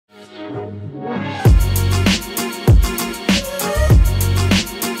Hi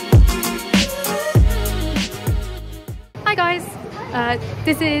guys,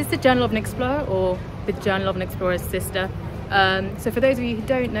 this is the Journal of an Explorer, or the Journal of an Explorer's sister. So for those of you who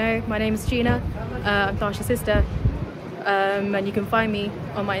don't know, my name is Gina. I'm Tasha's sister, and you can find me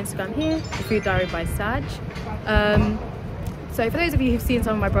on my Instagram here, The Food Diary by Saj. So for those of you who've seen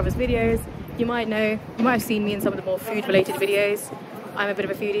some of my brother's videos, you might have seen me in some of the more food related videos. I'm a bit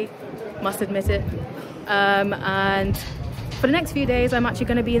of a foodie, must admit it. And for the next few days I'm actually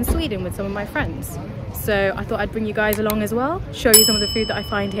going to be in Sweden with some of my friends. So I thought I'd bring you guys along as well, show you some of the food that I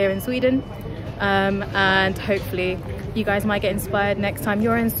find here in Sweden, and hopefully you guys might get inspired next time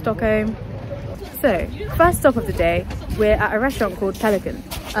you're in Stockholm. So first stop of the day, we're at a restaurant called Pelikan.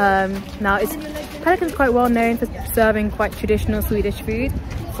 Now Pelikan's quite well known for serving quite traditional Swedish food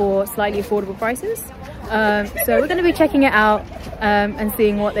for slightly affordable prices. So we're going to be checking it out and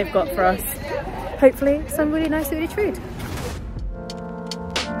seeing what they've got for us. Hopefully some really nice Swedish food.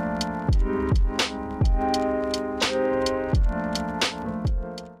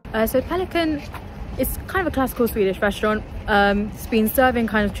 So Pelikan is kind of a classical Swedish restaurant. It's been serving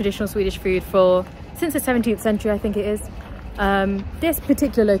kind of traditional Swedish food since the 17th century, I think it is. This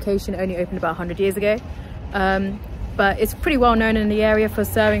particular location only opened about 100 years ago, but it's pretty well known in the area for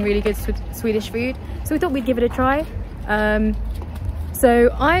serving really good Swedish food. So we thought we'd give it a try. So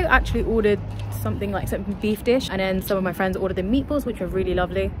I actually ordered some beef dish, and then some of my friends ordered the meatballs, which were really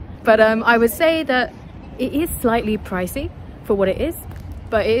lovely. But I would say that it is slightly pricey for what it is.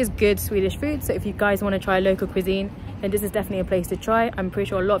 But it is good Swedish food, so if you guys want to try local cuisine, then this is definitely a place to try. I'm pretty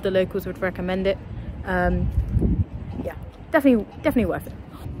sure a lot of the locals would recommend it. Yeah, definitely worth it.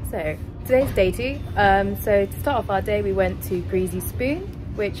 So today's day 2. So to start off our day, we went to Greasy Spoon,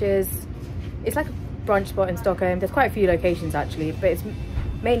 which it's like a brunch spot in Stockholm. There's quite a few locations actually, but it's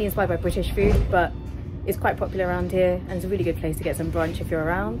mainly inspired by British food, but it's quite popular around here, and it's a really good place to get some brunch if you're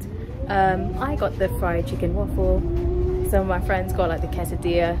around. I got the fried chicken waffle. Some of my friends got like the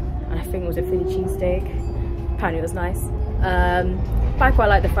quesadilla, and I think it was a Philly cheesesteak. Apparently it was nice. But I quite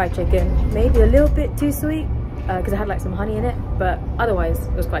like the fried chicken. Maybe a little bit too sweet because it had like some honey in it, but otherwise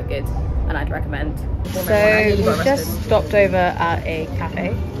it was quite good and I'd recommend. So we've just stopped over at a cafe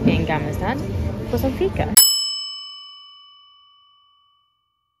in Gamla stan for some fika.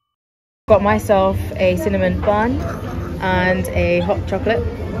 Got myself a cinnamon bun and a hot chocolate.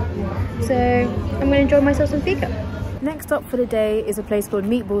 So I'm going to enjoy myself some fika. Next up for the day is a place called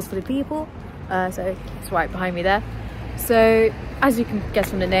Meatballs for the People. So it's right behind me there. So as you can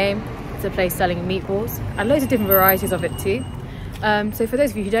guess from the name, it's a place selling meatballs and loads of different varieties of it too. So for those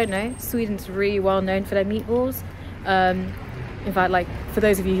of you who don't know, Sweden's really well known for their meatballs. In fact, like for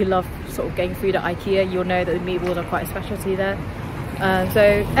those of you who love sort of getting food at IKEA, you'll know that the meatballs are quite a specialty there.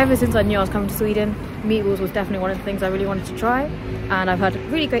 So ever since I knew I was coming to Sweden, meatballs was definitely one of the things I really wanted to try, and I've heard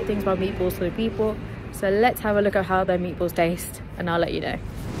really great things about Meatballs for the People. So let's have a look at how their meatballs taste and I'll let you know.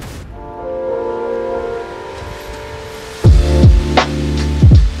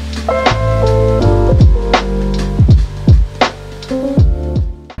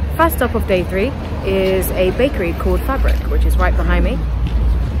 First stop of day 3 is a bakery called Fabrique, which is right behind me.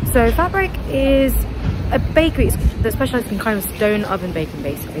 So Fabrique is a bakery that specialises in kind of stone oven baking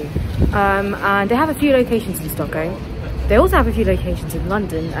basically. And they have a few locations in Stockholm. They also have a few locations in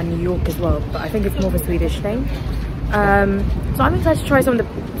London and New York as well, but I think it's more of a Swedish thing. So I'm excited to try some of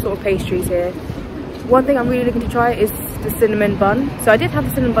the sort of pastries here. One thing I'm really looking to try is the cinnamon bun. So I did have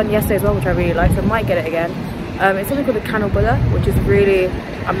the cinnamon bun yesterday as well, which I really liked, so I might get it again. It's something called the cannelbulle, which is really,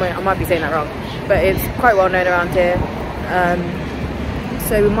 I might be saying that wrong, but it's quite well known around here.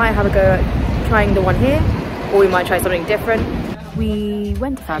 So we might have a go at trying the one here, or we might try something different. We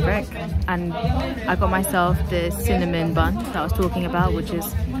went to Fabrique and I got myself the cinnamon bun that I was talking about, which is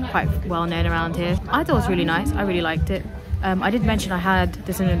quite well known around here. I thought it was really nice, I really liked it. I did mention I had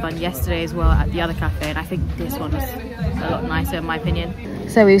the cinnamon bun yesterday as well at the other cafe, and I think this one was a lot nicer in my opinion.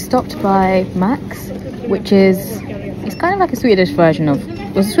 So we stopped by Max, which it's kind of like a Swedish version of,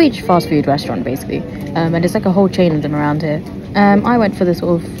 it's a Swedish fast food restaurant basically, and there's like a whole chain of them around here. I went for the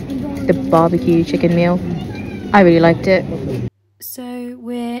sort of the barbecue chicken meal. I really liked it. So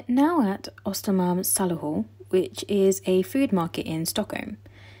we're now at Östermalm Saluhall, which is a food market in Stockholm.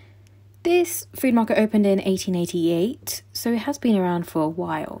 This food market opened in 1888, so it has been around for a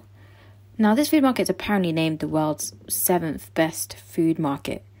while. Now this food market is apparently named the world's 7th best food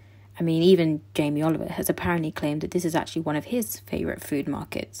market. I mean, even Jamie Oliver has apparently claimed that this is actually one of his favourite food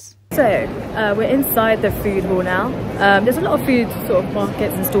markets. So we're inside the food hall now. There's a lot of food sort of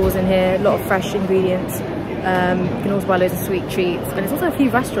markets and stores in here, a lot of fresh ingredients. You can also buy loads of sweet treats, and there's also a few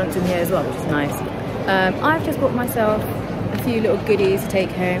restaurants in here as well, which is nice. I've just bought myself a few little goodies to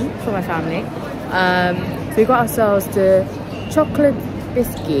take home for my family. So we got ourselves the chocolate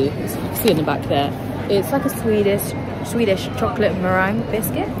biscuit, you can see in the back there. It's like a Swedish chocolate meringue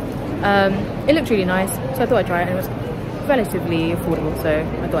biscuit. It looked really nice, so I thought I'd try it, and it was relatively affordable, so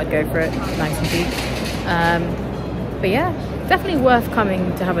I thought I'd go for it, nice and cheap. But yeah, definitely worth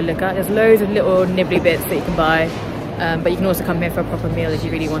coming to have a look at. There's loads of little nibbly bits that you can buy, but you can also come here for a proper meal if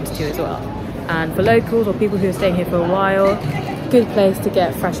you really wanted to as well. And for locals or people who are staying here for a while, good place to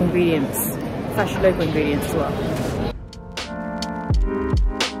get fresh ingredients, fresh local ingredients as well.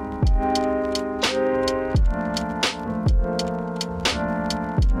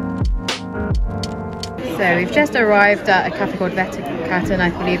 So we've just arrived at a cafe called Vete-Katten,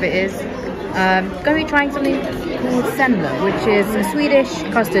 I believe it is. Going to be trying something called semla, which is a Swedish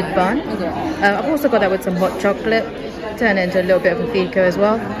custard bun. I've also got that with some hot chocolate, turn it into a little bit of a fika as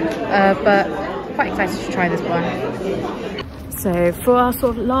well. But quite excited to try this one. So for our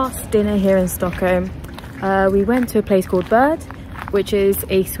sort of last dinner here in Stockholm, we went to a place called Bird, which is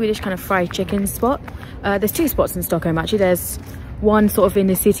a Swedish kind of fried chicken spot. There's two spots in Stockholm actually. There's one sort of in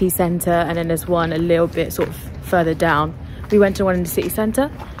the city centre, and then there's one a little bit sort of further down. We went to one in the city centre,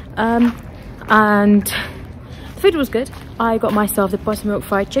 and the food was good. I got myself the buttermilk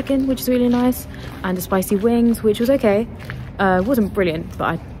fried chicken, which is really nice, and the spicy wings, which was okay. It wasn't brilliant,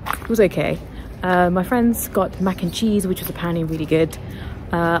 but it was okay. My friends got mac and cheese, which was apparently really good.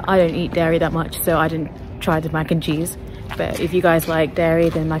 I don't eat dairy that much, so I didn't try the mac and cheese, but if you guys like dairy,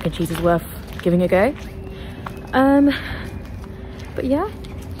 then mac and cheese is worth giving a go. But yeah,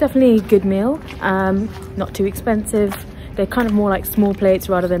 definitely a good meal. Not too expensive. They're kind of more like small plates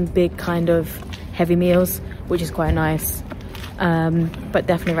rather than big kind of heavy meals, which is quite nice. But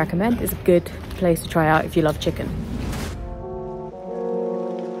definitely recommend. It's a good place to try out if you love chicken.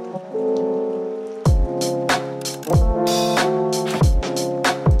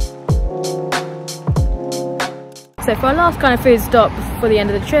 So for our last kind of food stop before the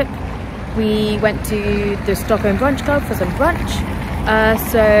end of the trip, we went to the Stockholm Brunch Club for some brunch.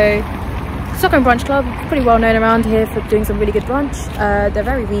 So Stockholm Brunch Club, pretty well known around here for doing some really good brunch. They're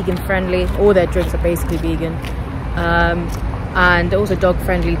very vegan friendly. All their drinks are basically vegan, and they're also dog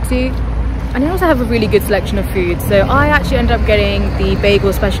friendly too. And they also have a really good selection of food. So I actually ended up getting the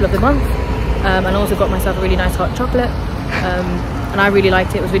bagel special of the month, and also got myself a really nice hot chocolate, and I really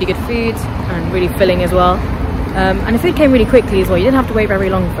liked it. It was really good food and really filling as well. And the food came really quickly as well. You didn't have to wait very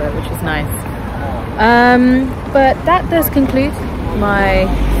long for it, which was nice. But that does conclude my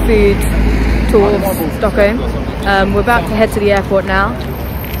food tour of Stockholm. We're about to head to the airport now.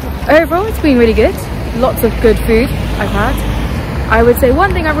 Overall, it's been really good. Lots of good food I've had. I would say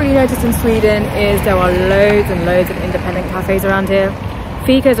one thing I've really noticed in Sweden is there are loads and loads of independent cafes around here.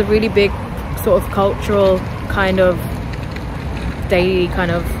 Fika is a really big sort of cultural kind of daily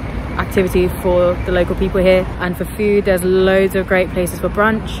kind of activity for the local people here. And for food, there's loads of great places for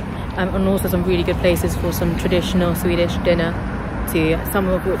brunch, and also some really good places for some traditional Swedish dinner too, some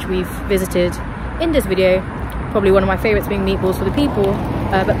of which we've visited in this video. Probably one of my favorites being Meatballs for the People,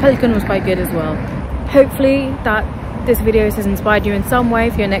 but Pelikan was quite good as well. Hopefully that this video has inspired you in some way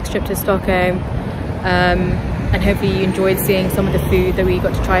for your next trip to Stockholm, and hopefully you enjoyed seeing some of the food that we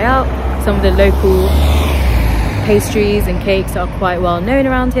got to try out, some of the local pastries and cakes that are quite well known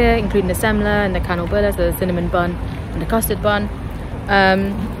around here, including the semla and the kanelbulle, so the cinnamon bun and the custard bun.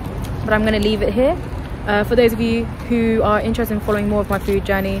 But I'm going to leave it here. For those of you who are interested in following more of my food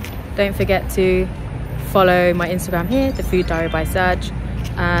journey, don't forget to follow my Instagram here, The Food Diary by Saj,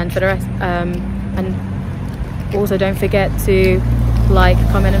 and for the rest, and also don't forget to like,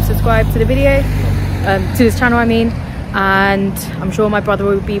 comment and subscribe to the video, to this channel I mean, and I'm sure my brother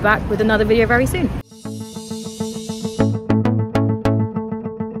will be back with another video very soon.